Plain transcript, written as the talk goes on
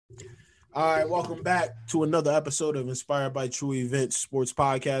All right, welcome back to another episode of Inspired by True Events Sports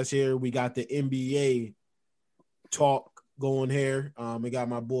Podcast. Here we got the NBA talk going here. We got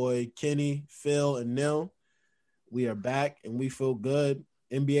my boy Kenny, Phil, and Neil. We are back and we feel good.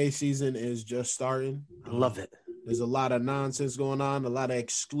 NBA season is just starting. Love it. There's a lot of nonsense going on, a lot of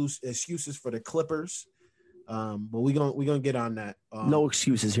excuses for the Clippers. But we're gonna get on that. No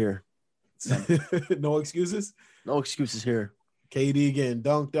excuses here. No excuses. No excuses here. KD getting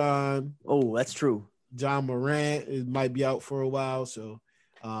dunked on. Oh, that's true. John Morant might be out for a while. So,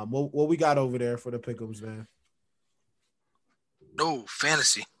 what we got over there for the pick'ems, man? Oh,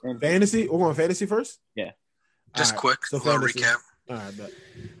 fantasy. Fantasy. We're going fantasy first. Yeah. Just right, quick, so little fantasy. recap. All right, bet.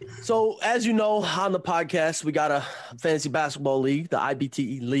 So, as you know, on the podcast, we got a fantasy basketball league, the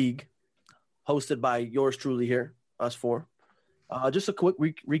IBTE League, hosted by yours truly here, us four. Just a quick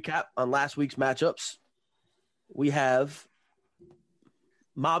recap on last week's matchups. We have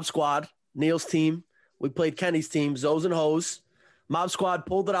Mob Squad, Neil's team. We played Kenny's team, Zoes and Hoes. Mob Squad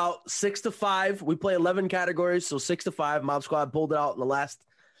pulled it out 6-5. We play 11 categories, so 6-5. Mob Squad pulled it out in the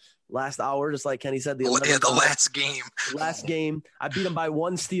last hour, just like Kenny said. The last game. Last game. I beat him by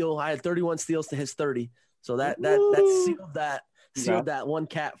 1 steal. I had 31 steals to his 30. So that sealed that one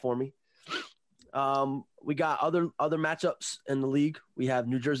cat for me. We got other matchups in the league. We have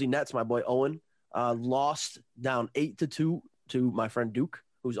New Jersey Nets, my boy Owen, lost down 8-2 to my friend Duke,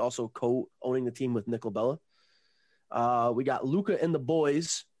 who's also co-owning the team with Nick Lobella. We got Luca and the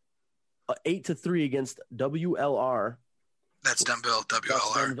boys, 8-3 against WLR. That's Denville,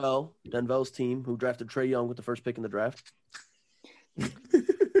 WLR. That's Denville's team, who drafted Trae Young with the first pick in the draft.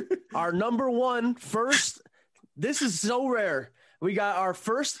 Our number one first, this is so rare. We got our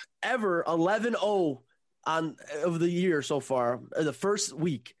first ever 11-0 of the year so far, the first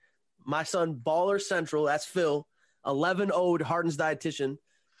week. My son, Baller Central, that's Phil, 11-0'd Harden's Dietitian.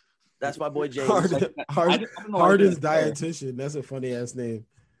 That's my boy James. Harden's Dietitian. That's a funny ass name.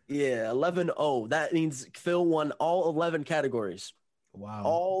 Yeah, 11-0. That means Phil won all 11 categories. Wow.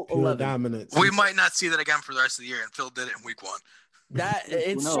 All Pure 11. dominance. We might not see that again for the rest of the year, and Phil did it in week 1.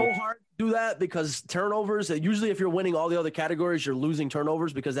 It's so hard to do that because turnovers, usually if you're winning all the other categories, you're losing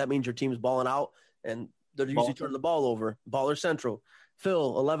turnovers because that means your team's balling out and they're usually turning the ball over. Baller Central.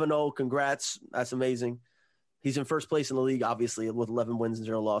 Phil, 11-0. Congrats. That's amazing. He's in first place in the league, obviously, with 11 wins and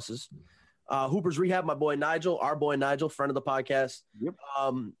 0 losses. Hoopers Rehab, my boy Nigel, our boy Nigel, friend of the podcast. Yep.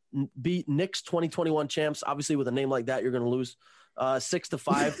 Beat Knicks 2021 champs. Obviously, with a name like that, you're going to lose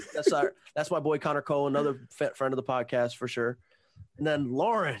 6-5. That's my boy Connor Cole, another friend of the podcast for sure. And then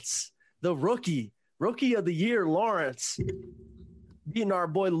Lawrence, the rookie of the year, Lawrence, beating our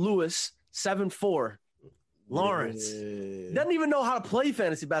boy Lewis 7-4. Lawrence doesn't even know how to play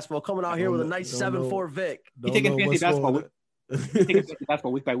fantasy basketball. Coming out here with a nice 7-4 Vic. He taking fantasy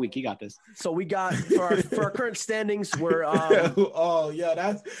basketball week by week. He got this. So we got for our current standings, we're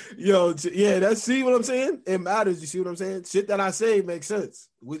see what I'm saying? It matters. You see what I'm saying? Shit that I say makes sense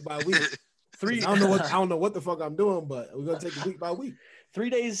week by week. I don't know what the fuck I'm doing, but we're gonna take it week by week. 3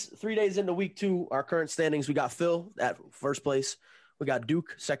 days into week 2. Our current standings: we got Phil at first place. We got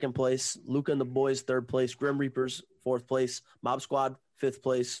Duke, second place. Luca and the boys, third place. Grim Reapers, fourth place. Mob Squad, fifth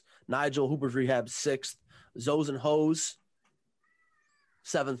place. Nigel, Hoopers Rehab, sixth. Zoes and Hoes,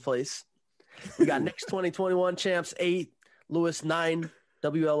 seventh place. We got Knicks 2021 champs, 8. Lewis, 9.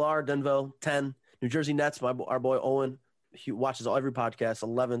 WLR, Denville, 10. New Jersey Nets, our boy Owen, he watches every podcast,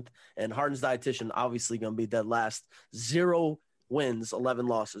 11th. And Harden's Dietitian, obviously going to be dead last. 0 wins, 11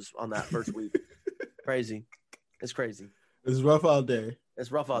 losses on that first week. Crazy. It's crazy. It's rough out there.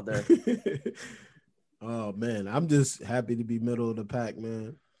 Oh, man. I'm just happy to be middle of the pack,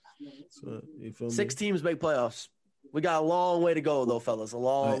 man. So, you feel me? 6 teams make playoffs. We got a long way to go, though, fellas. A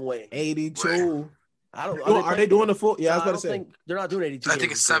long way. 82. Are they doing the full? Yeah, I was about to say. They're not doing 82. I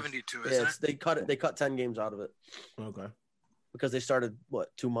think it's 72, isn't it? They cut 10 games out of it. Okay. Because they started,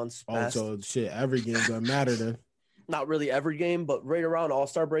 2 months past? Oh, so shit, every game doesn't matter then. Not really every game, but right around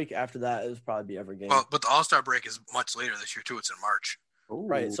All-Star break. After that, it was probably be every game. Well, but the All-Star break is much later this year, too. It's in March. Ooh.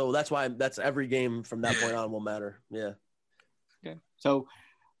 Right, so that's why every game from that point on will matter. Yeah. Okay. So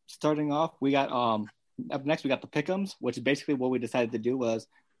starting off, we got up next we got the pick'ems, which is basically what we decided to do was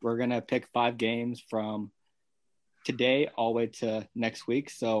we're gonna pick 5 games from today all the way to next week.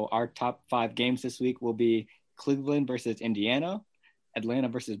 So our top 5 games this week will be Cleveland versus Indiana, Atlanta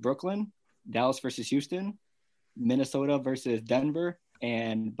versus Brooklyn, Dallas versus Houston, Minnesota versus Denver,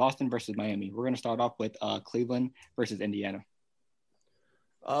 and Boston versus Miami. We're going to start off with Cleveland versus Indiana.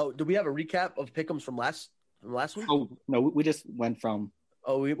 Do we have a recap of pick'ems from last week? Oh, no, we just went from.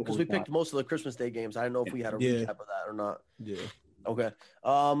 Because we picked most of the Christmas Day games. I don't know if we had a recap of that or not. Yeah. Okay.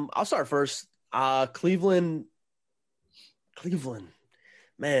 I'll start first. Cleveland.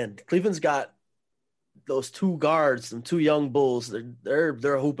 Man, Cleveland's got those two guards, and two young bulls. They're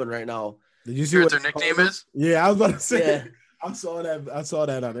hooping right now. Did you see Hear what what their nickname is? Yeah, I was about to say. Yeah. I saw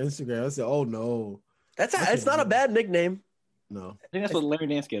that on Instagram. I said, "Oh no." It's not a bad nickname. No. I think that's what Larry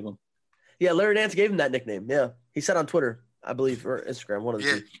Nance gave him. Yeah, Larry Nance gave him that nickname. Yeah. He said on Twitter, I believe, or Instagram, one of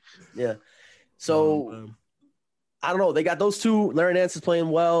the two. Yeah. So I don't know. They got those two. Larry Nance is playing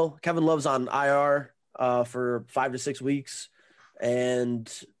well. Kevin Love's on IR for 5 to 6 weeks. And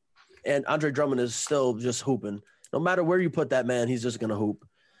Andre Drummond is still just hooping. No matter where you put that man, he's just gonna hoop.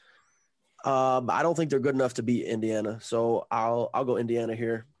 I don't think they're good enough to beat Indiana, so I'll go Indiana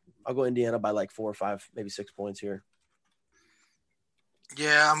here. I'll go Indiana by like 4 or 5, maybe 6 points here.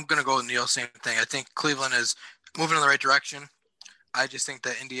 Yeah, I'm gonna go with Neil. Same thing. I think Cleveland is moving in the right direction. I just think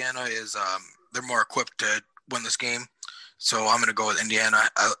that Indiana is they're more equipped to win this game, so I'm gonna go with Indiana.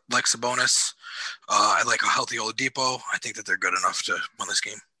 I like Sabonis. I like a healthy Oladipo. I think that they're good enough to win this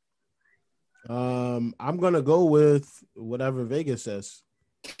game. I'm gonna go with whatever Vegas says.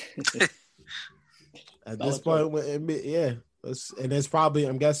 At this point, yeah, and it's probably,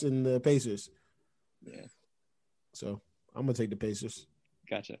 I'm guessing, the Pacers. Yeah. So I'm gonna take the Pacers.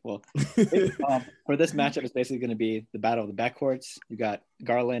 Gotcha. Well, for this matchup, it's basically going to be the battle of the backcourts. You got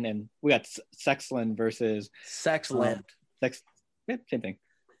Garland and we got Sexland versus Sexland. Same thing.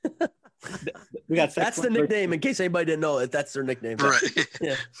 We got Sexland. That's the nickname. In case anybody didn't know it, that's their nickname. Right.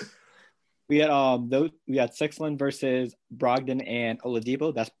 Yeah. We got Sexland versus Brogdon and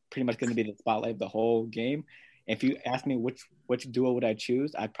Oladipo. That's pretty much going to be the spotlight of the whole game. If you ask me which duo would I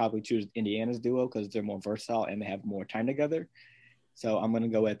choose, I'd probably choose Indiana's duo because they're more versatile and they have more time together. So I'm going to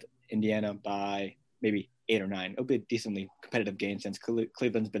go with Indiana by maybe 8 or 9. It'll be a decently competitive game since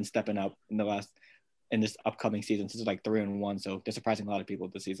Cleveland's been stepping up in this upcoming season. This is like 3-1, so they're surprising a lot of people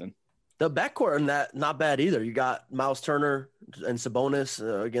this season. The backcourt in that not bad either. You got Miles Turner and Sabonis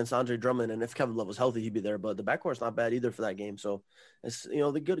against Andre Drummond, and if Kevin Love was healthy, he'd be there. But the backcourt's not bad either for that game. So it's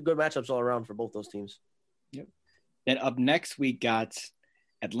the good matchups all around for both those teams. Yep. Then up next we got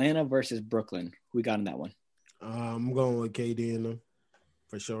Atlanta versus Brooklyn. Who we got in that one? I'm going with KD in them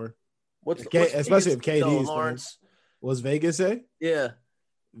for sure. Especially if KD is Lawrence. What's Vegas say? Yeah,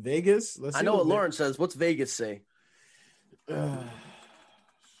 Vegas. I know what Lawrence says. What's Vegas say?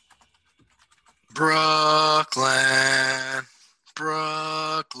 Brooklyn.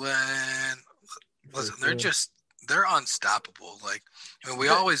 Listen, they're unstoppable. Like, we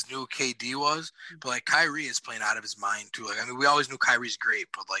always knew KD was, but like Kyrie is playing out of his mind too. Like, we always knew Kyrie's great,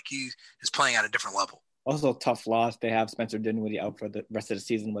 but like he is playing at a different level. Also, tough loss. They have Spencer Dinwiddie out for the rest of the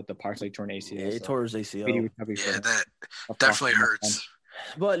season with the partially torn ACL. Yeah, he tore his ACL. Yeah, that definitely hurts.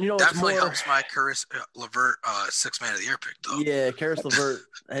 But definitely helps my Caris LeVert 6th man of the year pick though. Yeah, Caris LeVert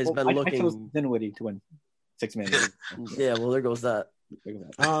has been looking. I chose Dinwiddie to win 6th man. Yeah, well, there goes that.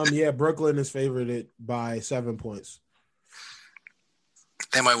 Yeah, Brooklyn is favored by 7 points.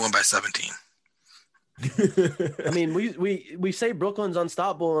 They might win by 17. I mean, we say Brooklyn's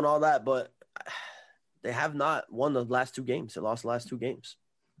unstoppable and all that, but they have not won the last 2 games. They lost the last 2 games.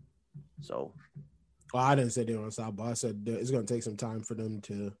 So, well, I didn't say they were unstoppable. I said it's going to take some time for them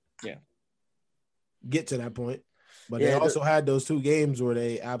to get to that point. But they also had those 2 games where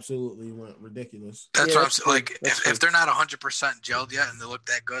they absolutely went ridiculous. That's what I'm saying. Like, if they're not 100% gelled yet and they look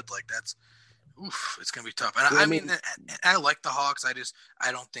that good, like that's it's going to be tough. And I mean, I like the Hawks. I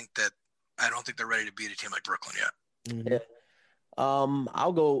don't think they're ready to beat a team like Brooklyn yet. Mm-hmm. Yeah.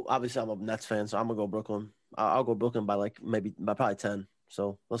 I'll go. Obviously, I'm a Nets fan, so I'm gonna go Brooklyn. I'll go Brooklyn by probably 10.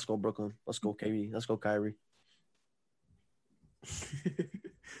 So let's go Brooklyn. Let's go KD. Let's go Kyrie.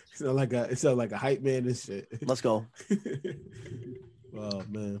 It's not like a hype man and shit. Let's go. Oh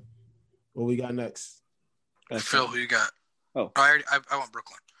man, what we got next? Phil, who you got? Oh, I want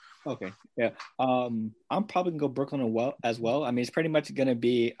Brooklyn. Okay, yeah. I'm probably gonna go Brooklyn as well. I mean, it's pretty much gonna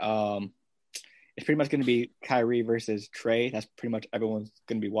be Kyrie versus Trey. That's pretty much everyone's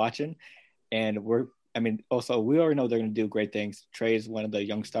going to be watching. And we already know they're going to do great things. Trey is one of the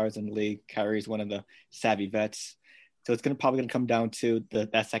young stars in the league. Kyrie is one of the savvy vets. So it's probably going to come down to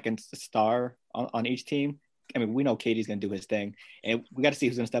that second star on each team. I mean, we know KD's going to do his thing. And we got to see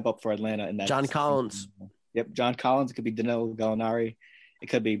who's going to step up for Atlanta. And John Collins. Yep, John Collins. It could be Danilo Gallinari. It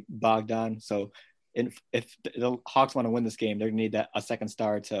could be Bogdan. So if the Hawks want to win this game, they're going to need a second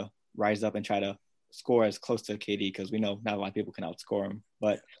star to rise up and try to score as close to KD because we know not a lot of people can outscore him.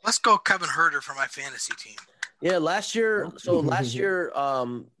 But let's go Kevin Huerter for my fantasy team. Yeah, last year,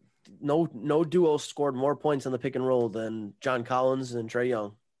 no duo scored more points on the pick and roll than John Collins and Trae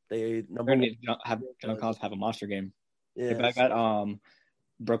Young. John Collins have a monster game. Yeah. But I got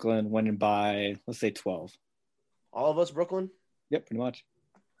Brooklyn winning by, let's say, 12. All of us, Brooklyn? Yep, pretty much.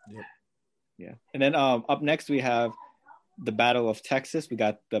 Yep. Yeah. And then up next we have the Battle of Texas. We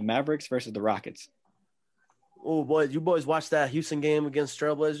got the Mavericks versus the Rockets. Oh, boy. You boys watched that Houston game against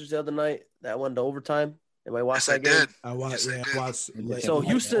Trailblazers the other night? That went to overtime? Anybody watch that game? Did. I watched. Yes, I did. I watched. Late, So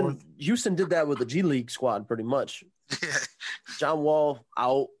late Houston did that with the G League squad pretty much. Yeah. John Wall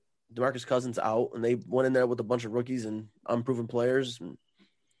out, DeMarcus Cousins out, and they went in there with a bunch of rookies and unproven players and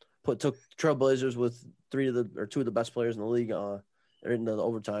took Trailblazers with two of the best players in the league into the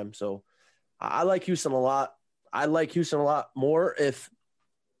overtime. So I like Houston a lot. I like Houston a lot more if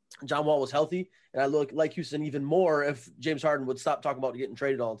John Wall was healthy, and I like Houston even more if James Harden would stop talking about getting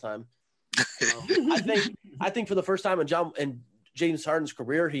traded all the time. I think for the first time in James Harden's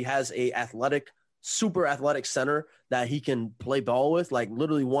career, he has a super athletic center that he can play ball with, like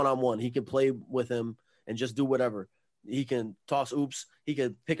literally one-on-one. He can play with him and just do whatever. He can toss oops. He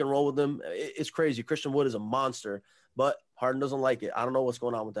can pick and roll with them. It's crazy. Christian Wood is a monster, but Harden doesn't like it. I don't know what's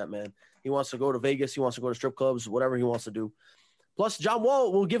going on with that man. He wants to go to Vegas. He wants to go to strip clubs, whatever he wants to do. Plus, John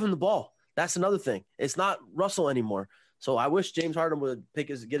Wall will give him the ball. That's another thing. It's not Russell anymore. So I wish James Harden would get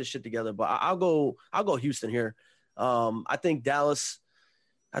his shit together. But I'll go Houston here. I think Dallas.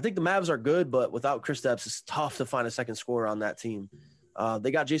 I think the Mavs are good, but without Kristaps, it's tough to find a second scorer on that team.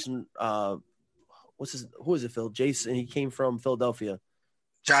 They got Jason. Who is it, Phil? Jason. He came from Philadelphia.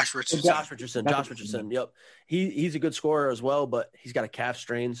 Josh Richardson. Josh Richardson. Yep. He's a good scorer as well, but he's got a calf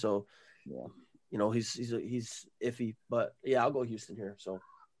strain, so he's iffy. But yeah, I'll go Houston here. So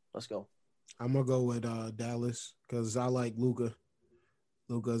let's go. I'm gonna go with Dallas because I like Luka.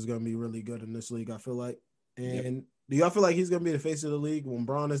 Luka is gonna be really good in this league, I feel like. And do y'all feel like he's gonna be the face of the league when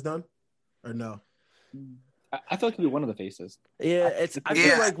Braun is done, or no? I feel like he'll be one of the faces. Yeah, I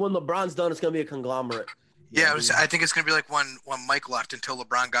feel like when LeBron's done, it's gonna be a conglomerate. Yeah, I think it's gonna be like when Mike left until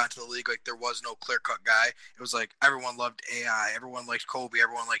LeBron got into the league. Like there was no clear cut guy. It was like everyone loved AI, everyone liked Kobe,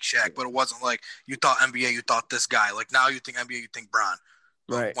 everyone liked Shaq, but it wasn't like you thought NBA, you thought this guy. Like now you think NBA, you think Bron.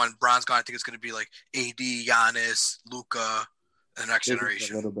 Right. When Bron's gone, I think it's gonna be like AD, Giannis, Luka, the next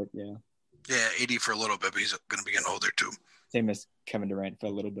generation. A little bit, yeah. Yeah, AD for a little bit, but he's gonna be getting older too. Same as Kevin Durant for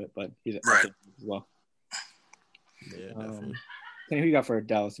a little bit, but he's right as well. Yeah, definitely. Who you got for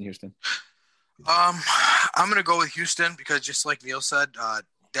Dallas and Houston? I'm gonna go with Houston because just like Neil said,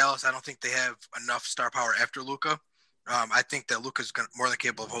 Dallas, I don't think they have enough star power after Luka. I think that Luka's more than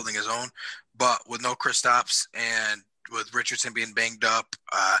capable of holding his own, but with no Kristaps and with Richardson being banged up,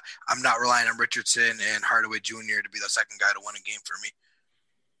 I'm not relying on Richardson and Hardaway Jr. to be the second guy to win a game for me.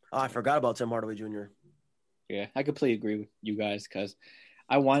 Oh, I forgot about Tim Hardaway Jr. Yeah, I completely agree with you guys because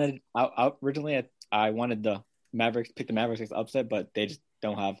originally I wanted the Mavericks, pick the Mavericks as upset, but they just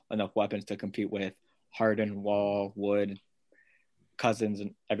don't have enough weapons to compete with Harden, Wall, Wood, Cousins,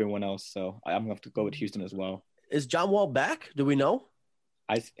 and everyone else. So I'm going to have to go with Houston as well. Is John Wall back? Do we know?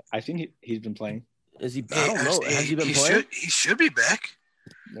 I've seen he's been playing. Is he? I don't know. Has he been playing? He should be back.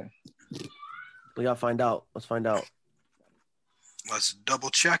 Yeah. We got to find out. Let's find out. Let's double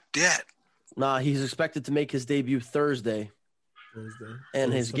check that. Nah, he's expected to make his debut Thursday.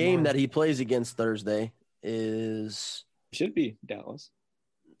 And his game that he plays against Thursday is should be Dallas.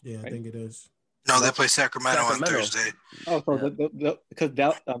 Yeah, right? I think it is. No, they play Sacramento on Thursday. Oh, so because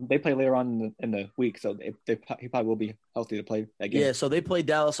they play later on in the week, so he probably will be healthy to play that game. Yeah, so they play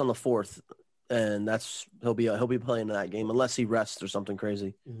Dallas on the 4th, and he'll be playing in that game unless he rests or something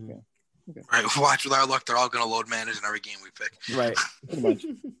crazy. Mm-hmm. Yeah. Okay. Right. Watch with our luck, they're all going to load manage in every game we pick. Right. Pretty much.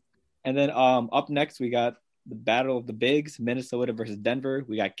 And then up next we got the battle of the bigs, Minnesota versus Denver.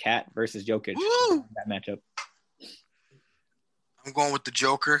 We got Cat versus Jokic. Woo! That matchup. I'm going with the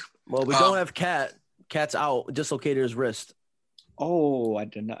Joker. Well, we don't have Cat. Cat's out, dislocated his wrist. Oh, I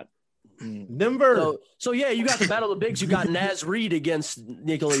did not. Denver. So yeah, you got the battle of the bigs. You got Naz Reid against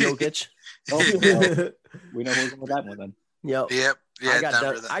Nikola Jokic. We know who's with that one then. Yep. Yeah,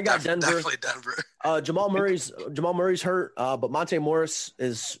 I got Denver. Definitely Denver. Jamal Murray's hurt, but Monte Morris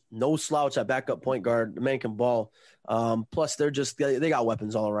is no slouch at backup point guard. The man can ball. Plus, they got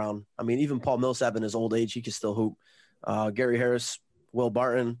weapons all around. I mean, even Paul Millsap in his old age, he can still hoop. Gary Harris, Will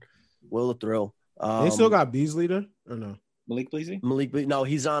Barton, Will the Thrill. They still got Beasley there or no? Malik Beasley? No,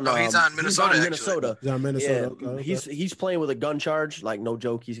 he's on. He's on Minnesota. He's on Minnesota. Yeah, okay. He's playing with a gun charge. Like no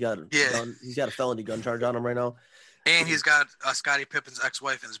joke, he's got a felony gun charge on him right now. And he's got Scottie Pippen's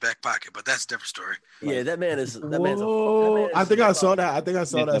ex-wife in his back pocket, but that's a different story. Yeah, that man is. I think I saw that. I think I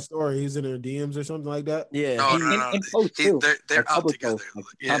saw that story. He's in their DMs or something like that. Yeah. No. They're out together.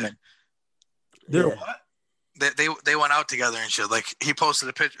 Yeah. They're what? they went out together and shit. Like he posted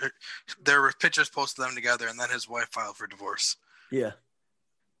a picture. There were pictures posted of them together, and then his wife filed for divorce. Yeah.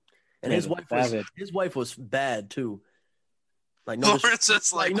 And his wife was bad too. Like Lawrence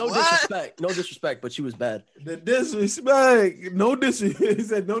is like, no disrespect, but she was bad. The disrespect, no disrespect. He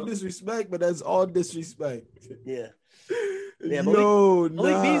said no disrespect, but that's all disrespect. Yeah. Yeah,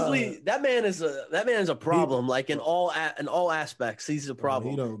 Malik Beasley, that man is a problem. Like in all aspects, he's a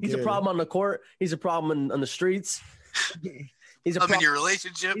problem. He's a problem on the court. He's a problem on the streets. He's a problem in your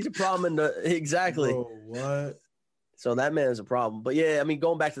relationship. He's a problem exactly. Bro, what? So that man is a problem. But yeah, I mean,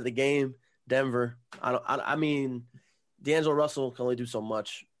 going back to the game, Denver. I mean, D'Angelo Russell can only do so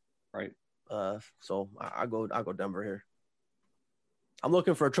much, right? So I go Denver here. I'm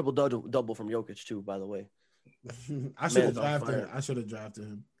looking for a triple double from Jokic too. By the way. I should have drafted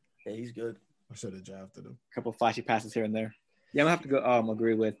him. Yeah, he's good. I should have drafted him. A couple of flashy passes here and there. Yeah, I'm gonna have to go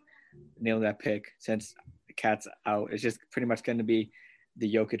agree with nailing that pick since the cat's out. It's just pretty much going to be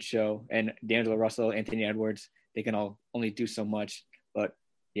the Jokic show, and D'Angelo Russell, Anthony Edwards. They can all only do so much, but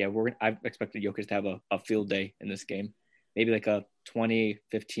yeah, I expect the Jokic to have a field day in this game. Maybe like a 20,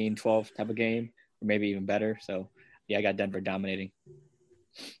 15, 12 type of game, or maybe even better. So yeah, I got Denver dominating.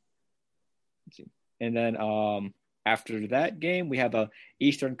 Let's see. And then after that game, we have a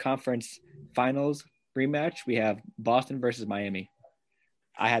Eastern Conference Finals rematch. We have Boston versus Miami.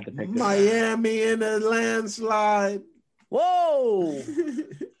 I had to pick Miami in a landslide. Whoa!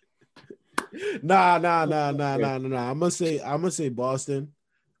 Nah. I'm gonna say Boston.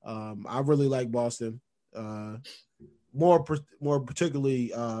 I really like Boston. More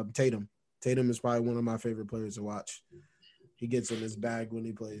particularly Tatum. Tatum is probably one of my favorite players to watch. He gets in his bag when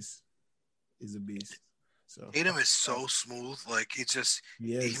he plays. He's a beast. So Tatum is so smooth. Like he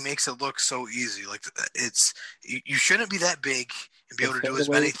makes it look so easy. Like you shouldn't be that big and be able to do as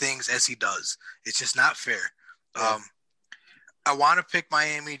many things as he does. It's just not fair. Yeah. I want to pick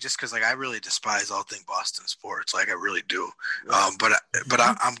Miami just because like I really despise all things Boston sports. Like I really do. But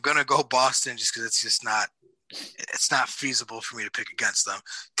I'm gonna go Boston just because it's not feasible for me to pick against them.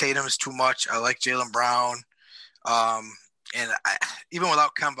 Tatum is too much. I like Jaylen Brown. And even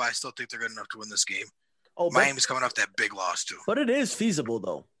without Kemba, I still think they're good enough to win this game. Miami's coming off that big loss too. But it is feasible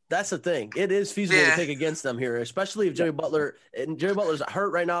though. That's the thing. It is feasible to pick against them here, especially if Jimmy Butler – Jimmy Butler's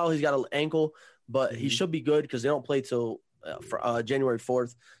hurt right now. He's got an ankle, but he should be good because they don't play till January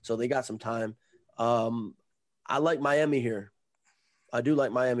 4th, so they got some time. I like Miami here. I do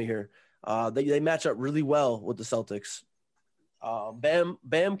like Miami here. They match up really well with the Celtics.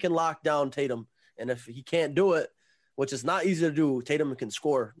 Bam can lock down Tatum, and if he can't do it, which is not easy to do, Tatum can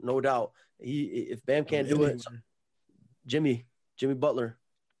score, no doubt. If Bam can't do it, Jimmy Butler.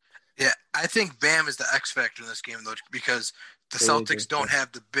 Yeah, I think Bam is the X factor in this game though, because the Celtics don't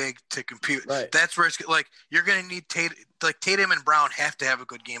have the big to compete. Right. That's where it's like you're gonna need Tatum and Brown have to have a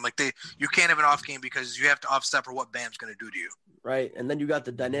good game. Like you can't have an off game because you have to offset for what Bam's gonna do to you. Right, and then you got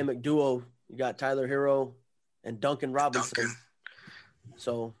the dynamic duo. You got Tyler Hero and Duncan Robinson.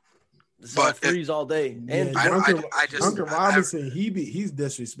 So this is threes all day. And Duncan Robinson, he's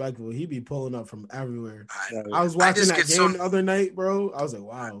disrespectful. He be pulling up from everywhere. I was watching that game the other night, bro. I was like,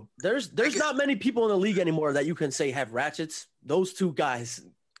 wow. There's not many people in the league anymore that you can say have ratchets. Those two guys.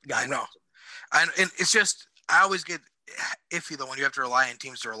 I know. And it's just I always get iffy though when you have to rely on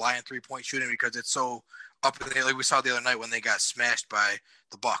teams to rely on 3-point shooting because it's so up in the air. Like we saw the other night when they got smashed by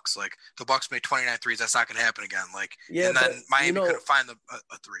the Bucks. Like the Bucks made 29 threes. That's not going to happen again. Like and then Miami couldn't find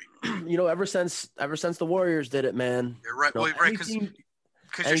a three. Ever since the Warriors did it, man. You're right. Right, because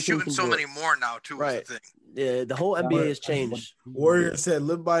you're shooting so many more now too. Right. Is the thing. Yeah, the whole NBA has changed. Warriors said,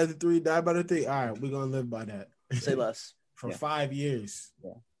 "Live by the three, die by the three." All right, we're gonna live by that. Say less. For 5 years.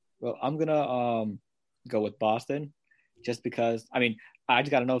 Yeah. Well, I'm gonna go with Boston, just because. I mean, I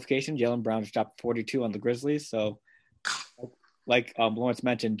just got a notification. Jaylen Brown just dropped 42 on the Grizzlies. So, like Lawrence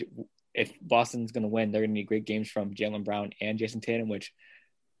mentioned, if Boston's going to win, they're going to need great games from Jaylen Brown and Jason Tatum, which,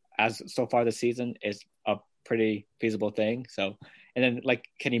 as so far this season, is a pretty feasible thing. So, and then like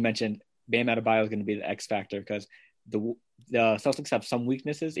Kenny mentioned, Bam Adebayo is going to be the X factor because the Celtics have some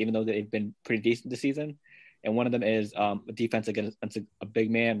weaknesses, even though they've been pretty decent this season. And one of them is defense against a big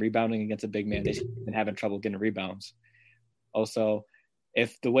man, rebounding against a big man. They've been having trouble getting rebounds. Also,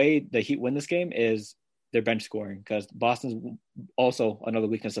 if the way the Heat win this game is their bench scoring, because Boston's also another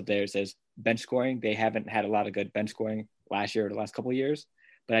weakness of theirs is bench scoring. They haven't had a lot of good bench scoring last year or the last couple of years,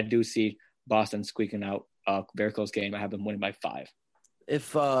 but I do see Boston squeaking out a very close game. I have them winning by 5.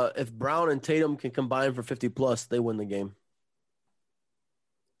 If Brown and Tatum can combine for 50 plus, they win the game.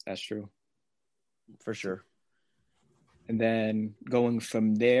 That's true. For sure. And then going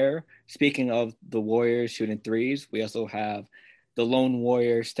from there, speaking of the Warriors shooting threes, we also have the lone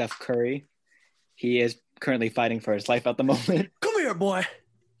warrior, Steph Curry. He is currently fighting for his life at the moment. Come here, boy.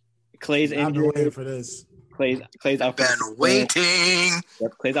 Clay's I've been waiting injured. for this. Clay's out for the season. Waiting.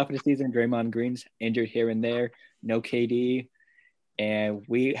 Yep, Clay's out for the season. Draymond Green's injured here and there. No KD. And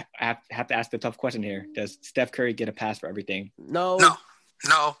we have to ask the tough question here. Does Steph Curry get a pass for everything? No.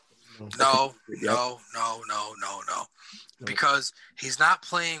 Because he's not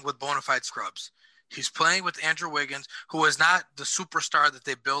playing with bona fide scrubs. He's playing with Andrew Wiggins, who is not the superstar that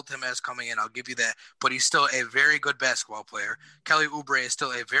they built him as coming in. I'll give you that. But he's still a very good basketball player. Kelly Oubre is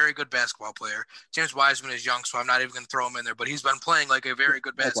still a very good basketball player. James Wiseman is young, so I'm not even going to throw him in there. But he's been playing like a very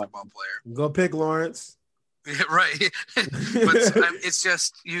good basketball player. Go pick Lawrence. Right. But it's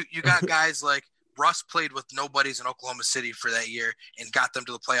just you got guys like Russ played with nobodies in Oklahoma City for that year and got them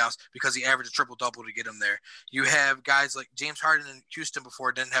to the playoffs because he averaged a triple-double to get him there. You have guys like James Harden in Houston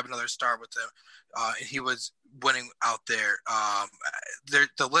before, didn't have another star with him. And he was winning out there.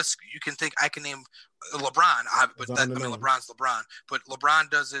 The list you can think, I can name LeBron, LeBron's LeBron. But LeBron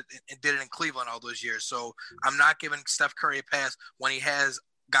does it and did it in Cleveland all those years. So I'm not giving Steph Curry a pass when he has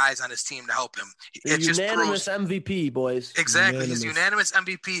guys on his team to help him. It just unanimous proves, MVP, boys. Exactly. He's unanimous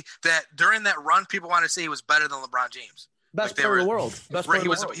MVP that during that run, people want to say he was better than LeBron James. Best player in the world.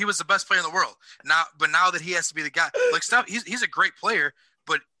 He was the best player in the world. Now that he has to be the guy, like Steph, he's a great player,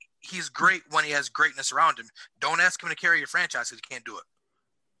 but he's great when he has greatness around him. Don't ask him to carry your franchise because he can't do it.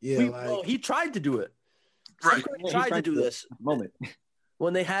 Yeah, he tried to do it. Right. He tried to do this moment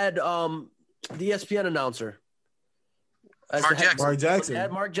when they had the ESPN announcer. Mark Jackson. They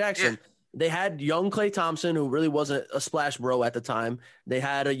had Mark Jackson. Yeah. They had young Klay Thompson, who really wasn't a splash bro at the time. They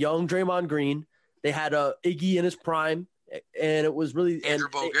had a young Draymond Green. They had Iggy in his prime, and it was really Andrew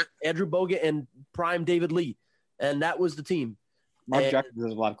Bogut and prime David Lee, and that was the team. Mark Jackson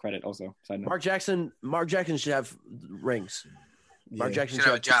deserves a lot of credit also. Mark Jackson should have rings. Mark Jackson should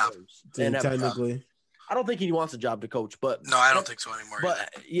have a job. Technically. I don't think he wants a job to coach, but no, I don't think so anymore.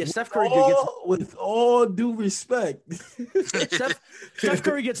 But yeah, Steph Curry with all due respect, Steph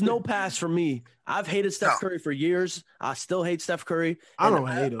Curry gets no pass from me. I've hated Steph Curry for years. I still hate Steph Curry. I don't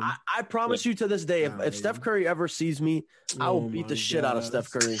hate him. I promise you to this day, if Steph Curry ever sees me, I will beat the shit out of Steph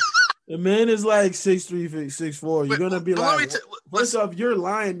Curry. The man is like 6'3", 6'4". You're gonna be like, first off, you're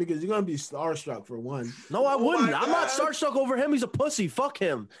lying because you're gonna be starstruck for one. No, I wouldn't. I'm not starstruck over him. He's a pussy. Fuck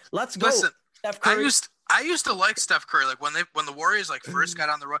him. Let's go. Listen, Steph Curry. I used to like Steph Curry, like when the Warriors first got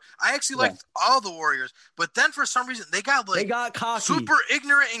on the road. I actually liked all the Warriors, but then for some reason they got cocky, super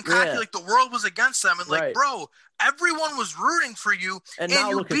ignorant and cocky, like the world was against them, and bro, everyone was rooting for you, and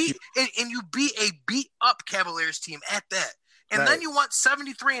you beat a beat up Cavaliers team at that. And then you went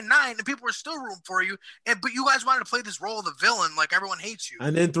 73-9, and people were still rooting for you. But you guys wanted to play this role of the villain, like everyone hates you.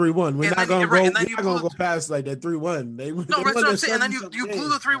 And then 3-1. We're not gonna go past like that 3-1. That's what I'm saying. And then you blew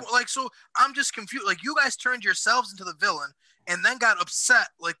the 3-1. Like, so I'm just confused. Like, you guys turned yourselves into the villain, and then got upset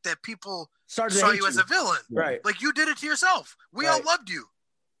like that people saw you as a villain. Right. Like you did it to yourself. We all loved you.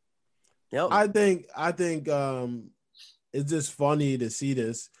 Yep. I think it's just funny to see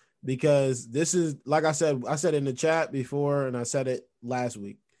this. Because this is, like I said in the chat before, and I said it last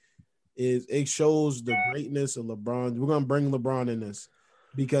week, it shows the greatness of LeBron. We're going to bring LeBron in this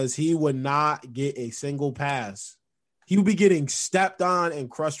because he would not get a single pass. He would be getting stepped on and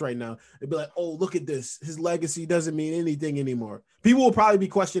crushed right now. It'd be like, oh, look at this. His legacy doesn't mean anything anymore. People will probably be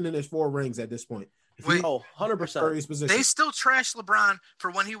questioning his 4 rings at this point. 100%. They still trashed LeBron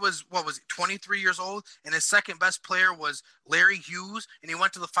for when he was 23 years old, and his second best player was Larry Hughes, and he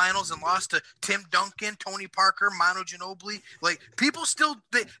went to the finals and lost to Tim Duncan, Tony Parker, Manu Ginobili. Like, people still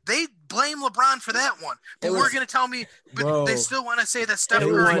they blame LeBron for that one, but we're gonna tell me, but they still want to say that Steph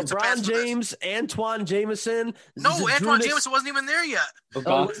Curry gets a pass for this. LeBron James, Antoine Jameson. No, Antoine Jameson wasn't even there yet.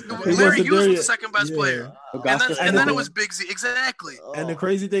 Larry Hughes was the second best player, and then it was Big Z. Exactly. And the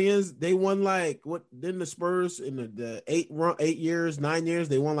crazy thing is, they won didn't the Spurs in the 9 years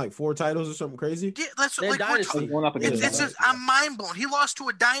they won like 4 titles or something crazy? Yeah, that's it's just, I'm mind blown. He lost to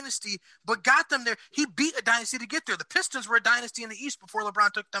a dynasty, but got them there. He beat a dynasty to get there. The Pistons were a dynasty in the East before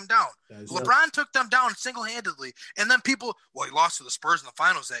LeBron took them down. LeBron took them down single-handedly, and then people, he lost to the Spurs in the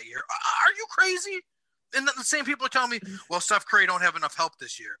finals that year. Are you crazy? And then the same people are telling me, Steph Curry don't have enough help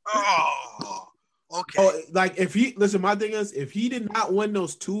this year. Oh, okay. My thing is, if he did not win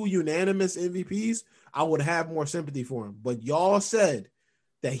those 2 unanimous MVPs, I would have more sympathy for him. But y'all said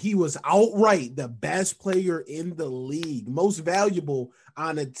that he was outright the best player in the league, most valuable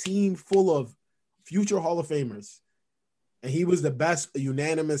on a team full of future Hall of Famers. and he was the best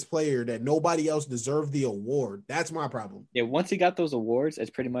unanimous player that nobody else deserved the award. That's my problem. Yeah, once he got those awards,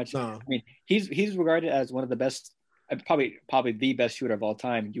 it's pretty much. No. I mean, he's regarded as one of the best, probably the best shooter of all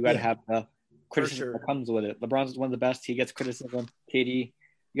time. You got to have the criticism that comes with it. LeBron's one of the best. He gets criticism. KD,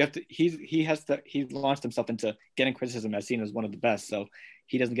 you have to. He's launched himself into getting criticism as seen as one of the best. So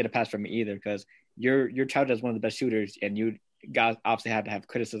he doesn't get a pass from me either because you're touted as one of the best shooters, and you guys obviously have to have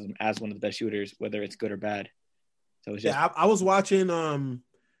criticism as one of the best shooters, whether it's good or bad. So it's just, I was watching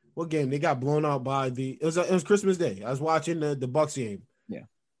what game they got blown out by it was Christmas Day. I was watching the Bucks game. Yeah.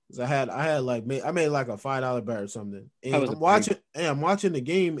 I had I made like a $5 bet or something. And I'm watching the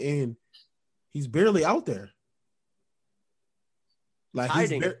game and he's barely out there. Like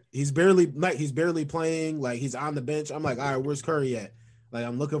he's barely playing, like he's on the bench. I'm like, all right, where's Curry at? Like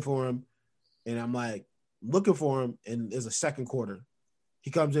I'm looking for him and I'm like looking for him and there's a second quarter. He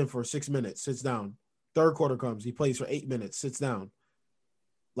comes in for 6 minutes, sits down. Third quarter comes, he plays for 8 minutes, sits down.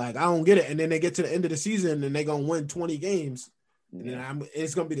 Like, I don't get it. And then they get to the end of the season and they're going to win 20 games. Yeah. And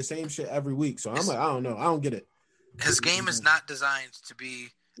it's going to be the same shit every week. So I'm like, I don't know. I don't get it. His game is not designed to be.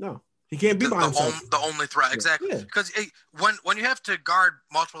 No, he can't be by himself. The only threat. Exactly. Because when you have to guard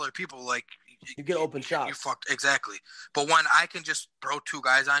multiple other people, like, you get open shots. You fucked. Exactly. But when I can just throw 2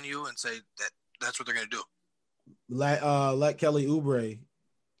 guys on you and say that's what they're going to do. Let Kelly Oubre.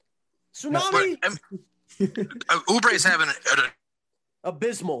 Tsunami. Oubre is having an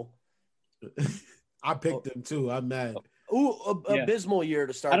abysmal. I picked him too. I'm mad. Abysmal year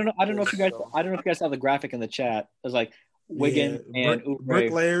to start. I don't know if you guys saw the graphic in the chat. It was like Wiggins and Oubre.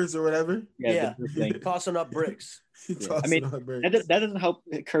 Bricklayers or whatever. Yeah. Tossing up bricks. I mean, that doesn't help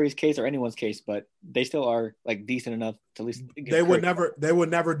Curry's case or anyone's case, but they still are like decent enough to at least. They would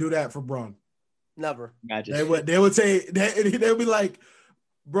never do that for Braun. Never. Imagine. They would say they'd be like,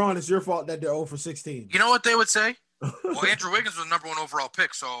 Braun, it's your fault that they're 0 for 16. You know what they would say? Well, Andrew Wiggins was the number 1 overall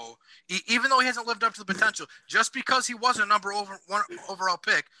pick, so even though he hasn't lived up to the potential, just because he wasn't a number 1 overall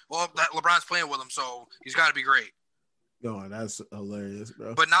pick, well, that LeBron's playing with him, so he's got to be great. No, that's hilarious,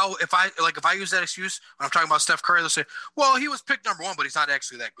 bro. But now, if I use that excuse when I'm talking about Steph Curry, they'll say, "Well, he was picked number 1, but he's not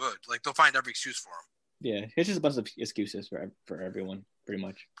actually that good." Like they'll find every excuse for him. Yeah, it's just a bunch of excuses for everyone, pretty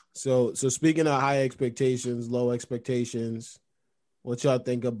much. So speaking of high expectations, low expectations. What y'all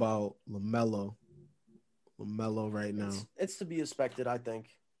think about LaMelo right now? It's to be expected, I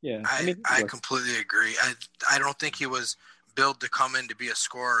think. Yeah, I completely agree. I don't think he was built to come in to be a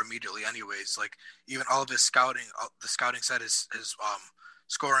scorer immediately. Anyways, like even all of his scouting, the scouting said his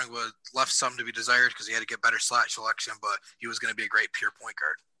scoring was left some to be desired because he had to get better slot selection, but he was going to be a great pure point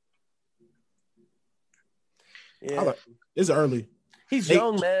guard. Yeah, it's early. He's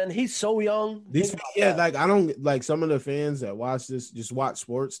young, man. He's so young. Like I don't like some of the fans that watch this, just watch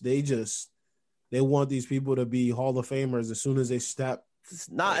sports. They want these people to be Hall of Famers as soon as they step.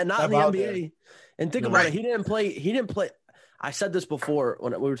 Not in the NBA. There. And think about it. He didn't play. I said this before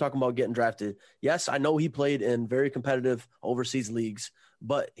when we were talking about getting drafted. Yes, I know he played in very competitive overseas leagues,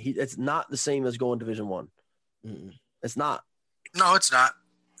 but it's not the same as going Division I. It's not. No, it's not.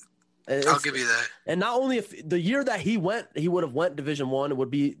 I'll give you that. And not only if the year that he would have went Division I, it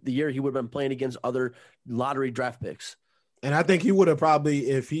would be the year he would have been playing against other lottery draft picks. And I think he would have probably,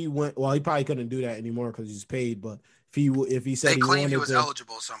 if he went, well, he probably couldn't do that anymore because he's paid. But if he said they claimed he was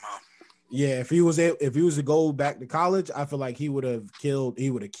eligible somehow. Yeah, if he was to go back to college, I feel like he would have killed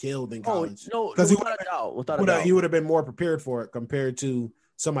in college. Because he would have been more prepared for it compared to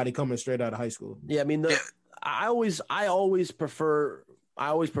somebody coming straight out of high school. Yeah, I mean, I always prefer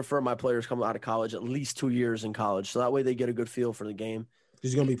my players coming out of college at least 2 years in college, so that way they get a good feel for the game.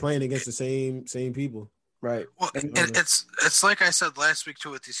 Because you're gonna be playing against the same people, right? Well, it's like I said last week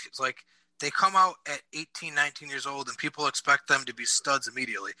too with these kids. Like they come out at 18, 19 years old, and people expect them to be studs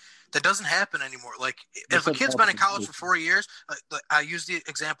immediately. That doesn't happen anymore. Like if a kid's been in college for 4 years, I use the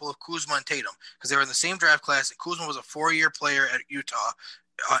example of Kuzma and Tatum because they were in the same draft class. And Kuzma was a 4-year player at Utah,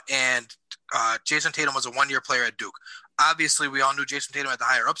 and Jason Tatum was a 1-year player at Duke. Obviously, we all knew Jason Tatum had the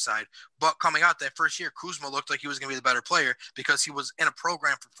higher upside, but coming out that first year, Kuzma looked like he was going to be the better player because he was in a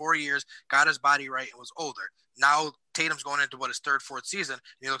program for 4 years, got his body right, and was older. Now Tatum's going into his 3rd, 4th season, and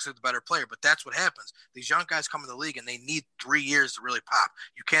he looks like the better player. But that's what happens. These young guys come in the league, and they need 3 years to really pop.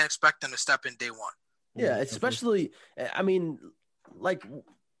 You can't expect them to step in day 1. Yeah, especially, I mean, like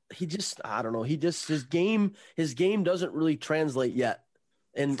I don't know. His game doesn't really translate yet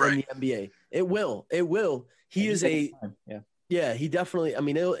in the NBA. It will. He is he definitely, I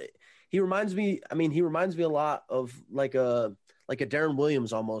mean, he reminds me a lot of like a Darren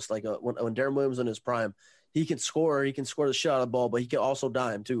Williams almost, when Darren Williams in his prime. He can score the shot of the ball, but he can also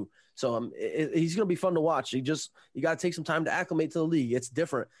dime too. So he's going to be fun to watch. You got to take some time to acclimate to the league. It's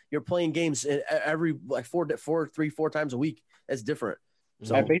different. You're playing games every like four times a week. It's different.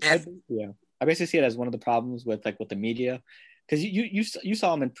 So I basically see it as one of the problems with the media, because you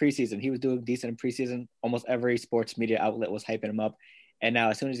saw him in preseason. He was doing decent in preseason. Almost every sports media outlet was hyping him up. And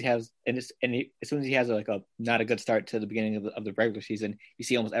now, as soon as he has a not a good start to the beginning of the regular season, you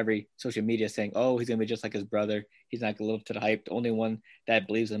see almost every social media saying, "Oh, he's gonna be just like his brother. He's not gonna live up to the hype." The only one that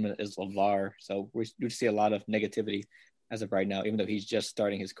believes him is LeVar. So we see a lot of negativity as of right now, even though he's just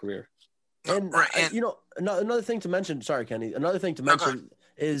starting his career. And another thing to mention. Sorry, Kenny. Another thing to mention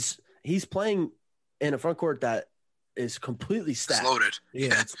is he's playing in a front court that is completely stacked. It's loaded.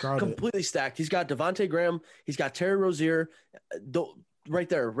 Yeah, it's crowded. Completely stacked. He's got Devontae Graham. He's got Terry Rozier. Right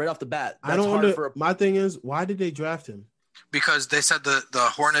there, right off the bat. My thing is, why did they draft him? Because they said the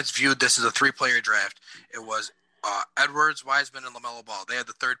Hornets viewed this as a 3-player draft. It was Edwards, Wiseman, and LaMelo Ball. They had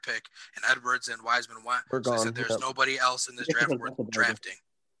the 3rd pick, and Edwards and Wiseman went. So they said there's nobody else in this draft worth drafting.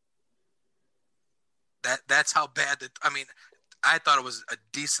 That's how bad that. I mean, I thought it was a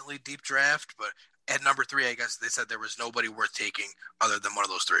decently deep draft, but at number 3, I guess they said there was nobody worth taking other than one of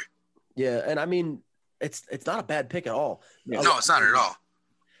those 3. Yeah, and I mean, it's not a bad pick at all. Yeah. No, it's not at all.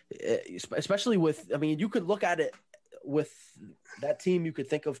 Especially with, I mean, you could look at it with that team. You could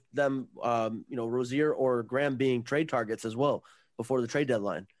think of them, Rozier or Graham being trade targets as well before the trade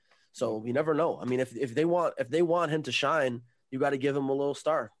deadline. So you never know. I mean, if they want him to shine, you got to give him a little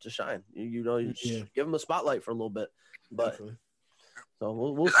star to shine. Give him a spotlight for a little bit. But Definitely. so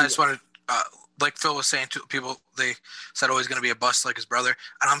we'll see. I just wanted. Like Phil was saying, people, they said, oh, he's going to be a bust like his brother.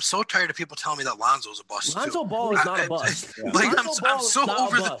 And I'm so tired of people telling me that Lonzo's a bust, Lonzo Ball is not a bust. Like, I'm so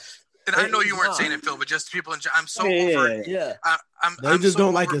over the – and I know you weren't saying it, Phil, but just people – I'm so over it. Yeah. They just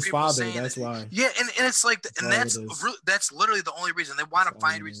don't like his father. That's why. Yeah, and it's like – and that's literally the only reason. They want to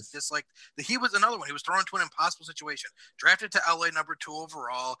find reasons. Just like he was another one. He was thrown into an impossible situation. Drafted to L.A. number 2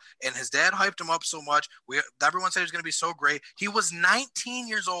 overall, and his dad hyped him up so much. Everyone said he was going to be so great. He was 19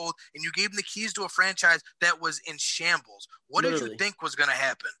 years old, and you gave him the keys to a franchise that was in shambles. What did you think was going to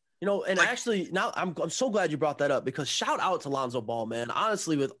happen? Actually, now I'm so glad you brought that up, because shout out to Lonzo Ball, man.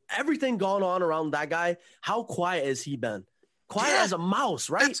 Honestly, with everything going on around that guy, how quiet has he been? Quiet as a mouse,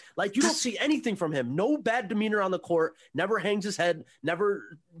 right? Like, you don't see anything from him. No bad demeanor on the court. Never hangs his head.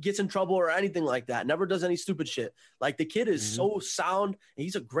 Never gets in trouble or anything like that. Never does any stupid shit. Like, the kid is so sound.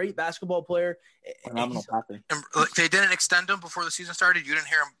 He's a great basketball player. And they didn't extend him before the season started. You didn't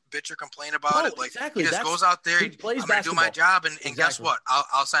hear him bitch or complain about it. Like, exactly. He just goes out there. I'm going to do my job, and guess what?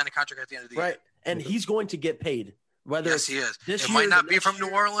 I'll sign a contract at the end of the year. Right, and he's going to get paid. Yes, he is. It might not be from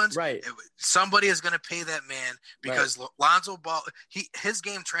New Orleans. Right. Somebody is going to pay that man, because Lonzo Ball, his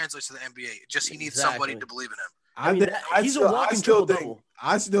game translates to the NBA. He needs somebody to believe in him. He's a walking triple-double.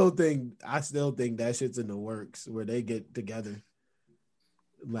 I still think that shit's in the works where they get together.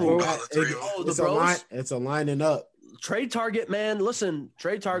 Like, it's a lining up. Trade target, man. Listen,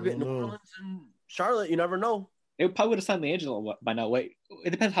 trade target. New Orleans and Charlotte. You never know. They probably would have signed LiAngelo by now. Wait, it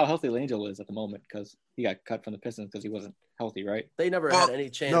depends how healthy LiAngelo is at the moment, because he got cut from the Pistons because he wasn't healthy, right? They never had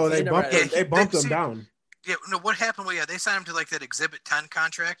any chance. No, they bumped him down. Yeah, no. What happened? Well, they signed him to like that Exhibit 10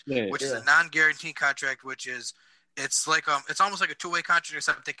 contract, which is a non-guaranteed contract, which is it's almost like a 2-way contract,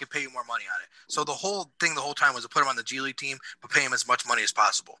 except they can pay you more money on it. So the whole time was to put him on the G League team, but pay him as much money as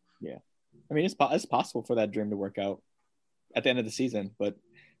possible. Yeah, I mean, it's possible for that dream to work out at the end of the season, but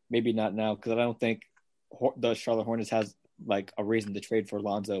maybe not now, because I don't think the Charlotte Hornets has like a reason to trade for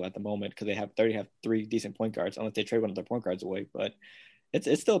Lonzo at the moment, because they have 3 decent point guards, unless they trade one of their point guards away. But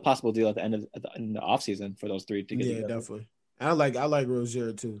it's still a possible deal at the end of in the offseason for those 3 to get together. Definitely. I like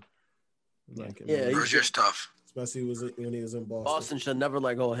Rozier too. Rozier's tough, especially when he was in Boston. Boston should never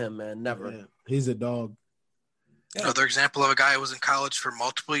let go of him, man. Never. Yeah. He's a dog. Another example of a guy who was in college for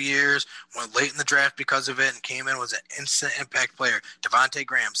multiple years, went late in the draft because of it, and came in, was an instant impact player. Devontae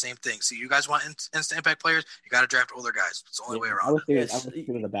Graham, same thing. See, you guys want instant impact players? You got to draft older guys. It's the only way around. I would give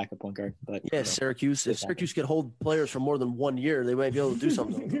it a backup point guard. But Syracuse. If Syracuse could hold players for more than 1 year, they might be able to do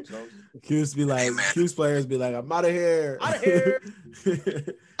something with themselves. Cuse players be like, I'm out of here. Out of here.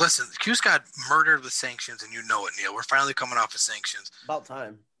 Listen, Cuse got murdered with sanctions, and you know it, Neil. We're finally coming off of sanctions. About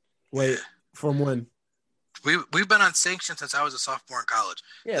time. Wait, from when? We've been on sanctions since I was a sophomore in college.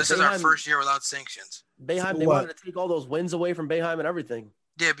 Yeah, this is our first year without sanctions. Boeheim, they wanted to take all those wins away from Boeheim and everything.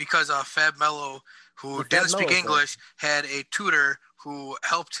 Yeah, because Fab Melo, who didn't speak English, had a tutor who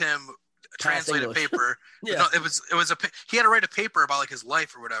helped him translate a paper. Yeah. No, it was he had to write a paper about like his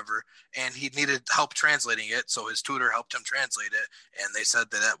life or whatever, and he needed help translating it, so his tutor helped him translate it, and they said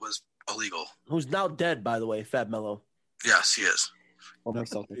that was illegal. Who's now dead, by the way, Fab Melo. Yes, he is.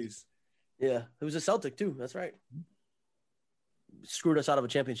 Yeah, he was a Celtic too. That's right. Screwed us out of a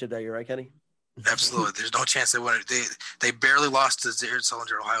championship that year, right, Kenny? Absolutely. There's no chance they win it. They barely lost to Jared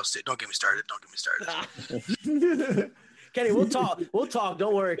Sullinger at Ohio State. Don't get me started. Kenny, we'll talk.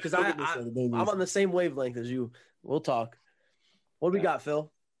 Don't worry, because I'm on the same wavelength as you. We'll talk. What do we got,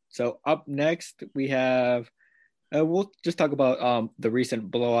 Phil? So up next we have. We'll just talk about the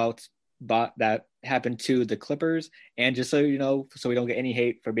recent blowouts that happened to the Clippers, and just so you know, so we don't get any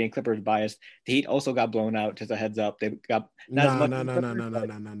hate for being Clippers biased, the Heat also got blown out. Just a heads up, they got no. We're not doing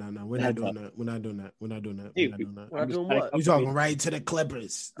that. We're not doing that. We're not doing that. We're not doing what? We're talking right to the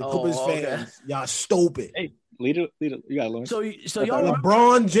Clippers. The Clippers fans, y'all stupid. Hey, leader, you gotta learn. So y'all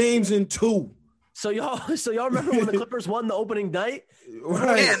LeBron James in 2. So y'all remember when the Clippers won the opening night?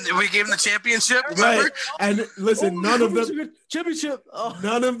 Right. And we gave them the championship. Right. And listen, none of them championship.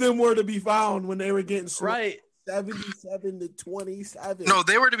 None of them were to be found when they were getting right 77-27. No,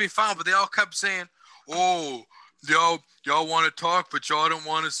 they were to be found, but they all kept saying, "Oh, y'all want to talk, but y'all don't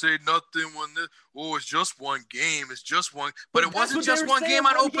want to say nothing when this. Oh, it's just one game. It's just one." But it wasn't just one game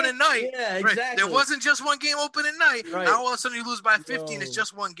on opening night. Yeah, exactly. Right. There wasn't just one game opening night. Right. Now all of a sudden you lose by 15. It's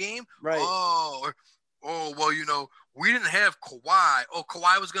just one game. Right. Oh, well, we didn't have Kawhi. Oh,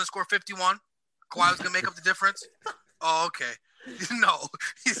 Kawhi was going to score 51. Kawhi was going to make up the difference. Oh, okay. No,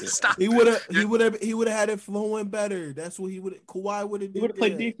 stop. He would have had it flowing better. That's what Kawhi would have. He would have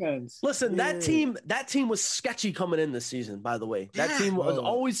played defense. Listen, that team was sketchy coming in this season. By the way, that team was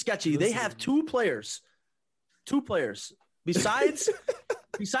always sketchy. They have two players besides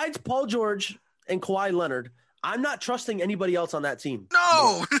Paul George and Kawhi Leonard. I'm not trusting anybody else on that team.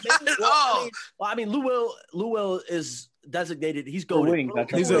 No, not at all. I mean, Lou Will is designated. He's goated.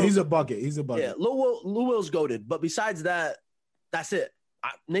 He's a bucket. He's a bucket. Yeah, Lou Will's goated. But besides that, that's it.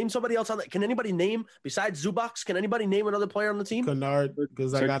 Name somebody else on that. Can anybody name besides Zubac? Can anybody name another player on the team? Kennard,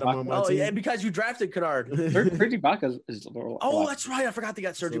 because I got him on my team. Oh yeah, because you drafted Kennard. Serge Ibaka is. Oh, that's right. I forgot they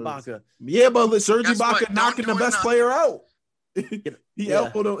got Serge Ibaka. Yeah, but Serge Ibaka knocking the best player out. He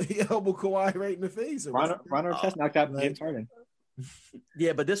elbowed Kawhi right in the face. Ron Artest knocked out James Harden.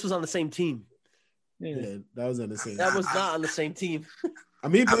 Yeah, but this was on the same team. Yeah, that was on the same. That was not on the same team.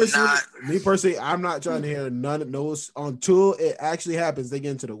 Me personally, I'm not trying to hear none of those until it actually happens. They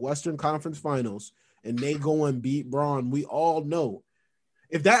get into the Western Conference Finals and they go and beat Braun. We all know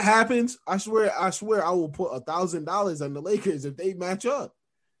if that happens, I swear, I will put $1,000 on the Lakers if they match up.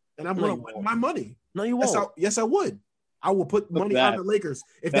 And I'm like, my money. No, you won't. Yes, I would. I will put money on the Lakers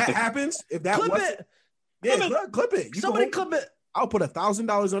if that happens. If that clip it. Somebody clip it. I'll put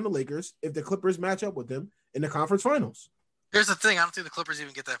 $1,000 on the Lakers if the Clippers match up with them in the conference finals. Here's the thing. I don't think the Clippers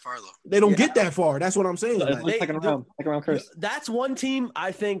even get that far, though. They don't get that far. That's what I'm saying. Second round, Chris. That's one team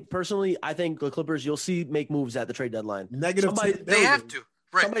I think, personally, the Clippers, you'll see make moves at the trade deadline. They have to.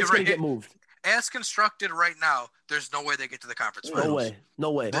 Right. Somebody's going to get moved. As constructed right now, there's no way they get to the conference finals.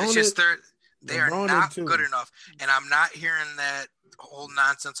 No way. It's just they are not good enough. And I'm not hearing that whole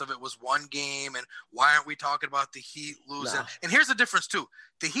nonsense of it was one game and why aren't we talking about the Heat losing? Nah. And here's the difference, too.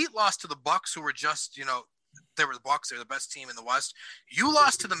 The Heat lost to the Bucks, who were just, they were the Bucks. They're the best team in the West. You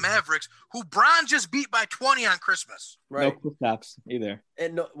lost to the Mavericks, who Bron just beat by 20 on Christmas. Right. No Kristaps either.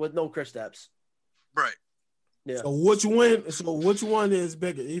 And with no Kristaps. Right. Yeah. So which one is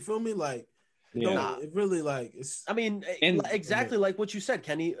bigger? You feel me? Like, it really it's. I mean, exactly like what you said,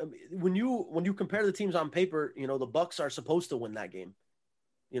 Kenny. When you compare the teams on paper, the Bucks are supposed to win that game.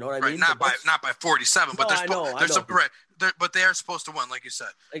 You know what I mean? Not by 47, but I know. Right. But they are supposed to win, like you said.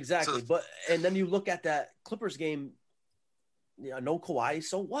 Exactly. And then you look at that Clippers game. No Kawhi.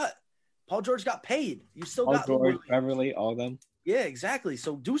 So what? Paul George got paid. You still got George, Beverly, all of them. Yeah, exactly.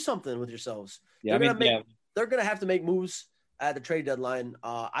 So do something with yourselves. Yeah, they're gonna have to make moves at the trade deadline.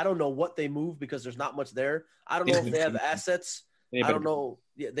 I don't know what they move because there's not much there. I don't know if they have assets. I don't know.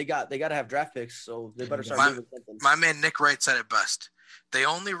 Yeah, they got to have draft picks, so they better start moving something. My man Nick Wright said it best. They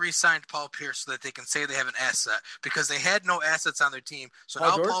only re-signed Paul Pierce so that they can say they have an asset because they had no assets on their team. So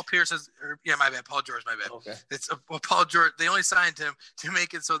Paul Pierce is – my bad. Paul George, my bad. Okay. It's Paul George. They only signed him to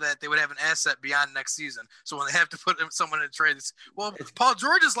make it so that they would have an asset beyond next season. So when they have to put someone in a trade, Paul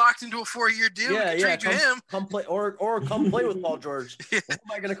George is locked into a 4-year deal. Yeah, we can trade him. Come play or come play with Paul George. Who am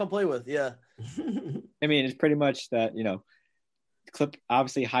I going to come play with? Yeah. I mean, it's pretty much that,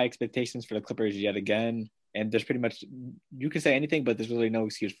 obviously high expectations for the Clippers yet again. And there's pretty much, you can say anything, but there's really no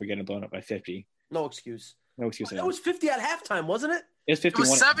excuse for getting blown up by 50. No excuse. It was 50 at halftime, wasn't it? It was 51.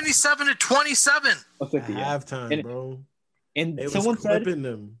 It was 77-27. It was 50, halftime, bro. And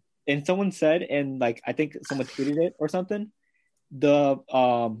someone said, and I think someone tweeted it or something, the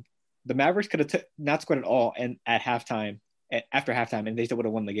Mavericks could have not scored at all and after halftime, and they still would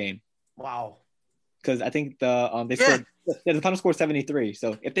have won the game. Wow. Because I think the final score 73.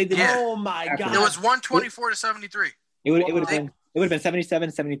 So if they did, Oh my God, it was 124-73. It would have been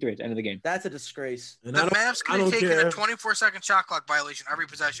 77-73 at the end of the game. That's a disgrace. The Mavs could have taken a 24-second shot clock violation every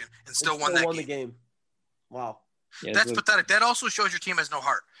possession and still won the game. Wow. Yeah, that's pathetic. That also shows your team has no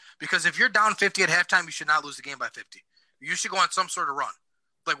heart. Because if you're down 50 at halftime, you should not lose the game by 50. You should go on some sort of run.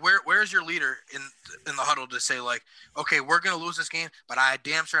 Like, where's your leader in the huddle to say, like, okay, we're going to lose this game, but I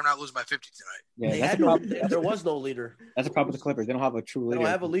damn sure I'm not losing by 50 tonight. Yeah, there was no leader. That's a problem with the Clippers. They don't have a true leader. They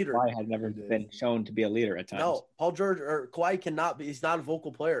don't have a leader. Kawhi had never been shown to be a leader at times. No, Paul George or Kawhi cannot be. He's not a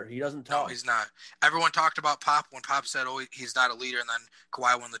vocal player. He doesn't talk. No, he's not. Everyone talked about Pop when Pop said, oh, he's not a leader, and then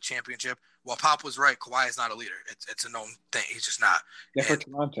Kawhi won the championship. Well, Pop was right. Kawhi is not a leader. It's a known thing. He's just not. Yeah, for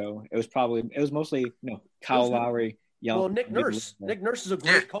Toronto, it was mostly Kyle Lowry. Young. Well, Nick Nurse. Nick Nurse is a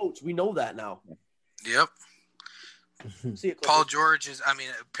great coach. We know that now. Yep. See it, Paul George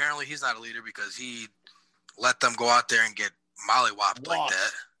apparently he's not a leader because he let them go out there and get mollywopped like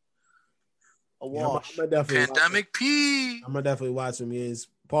that. A wash. Pandemic P. I'm gonna definitely watch him.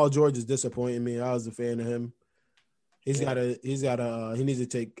 Paul George is disappointing me. I was a fan of him. He needs to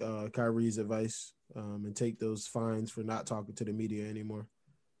take Kyrie's advice and take those fines for not talking to the media anymore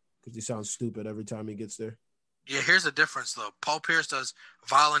because he sounds stupid every time he gets there. Yeah, here's the difference though. Paul Pierce does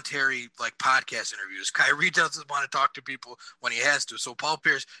voluntary podcast interviews. Kyrie doesn't want to talk to people when he has to. So Paul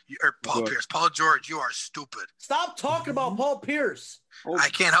George, you are stupid. Stop talking about Paul Pierce. I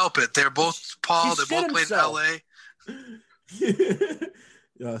can't help it. They're both Paul. They both played in LA.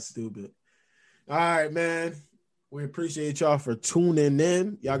 Y'all stupid. All right, man. We appreciate y'all for tuning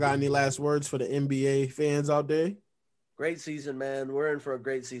in. Y'all got any last words for the NBA fans out there? Great season, man. We're in for a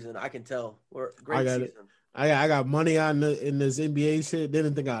great season. I can tell. Great season. I got money in this NBA shit.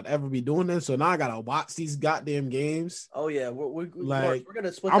 Didn't think I'd ever be doing this, so now I gotta watch these goddamn games. Oh yeah, we're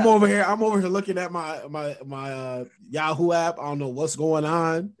gonna split. I'm over here looking at my Yahoo app. I don't know what's going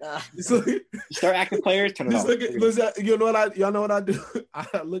on. Start active players. Turn it off. Y'all know what I do?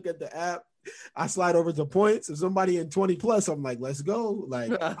 I look at the app. I slide over to points. If somebody in 20 plus, I'm like, let's go.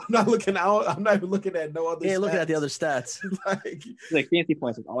 Like, I'm not looking out. I'm not even looking at no other. Yeah, looking at the other stats. like fancy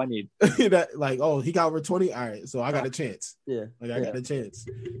points is all I need. He got over 20. All right, so I got a chance. Yeah, I got a chance.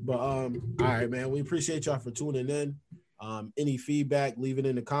 But all right, man. We appreciate y'all for tuning in. Any feedback, leave it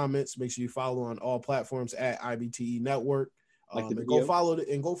in the comments. Make sure you follow on all platforms at IBTE Network. And go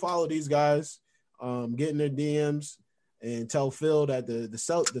follow these guys. Get in their DMs. And tell Phil that the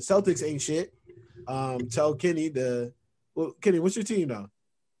Celtics ain't shit. Tell Kenny Kenny, what's your team now?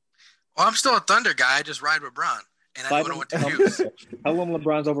 Well, I'm still a Thunder guy. I just ride with Bron, and I know what to use. Tell him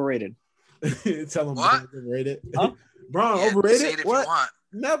LeBron's overrated. Tell him what? LeBron's overrated. Huh? Bron overrated? Say it if what? you want.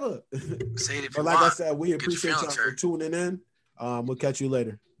 Never. Say it if you want. But like I said, we appreciate y'all for tuning in. We'll catch you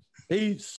later. Peace.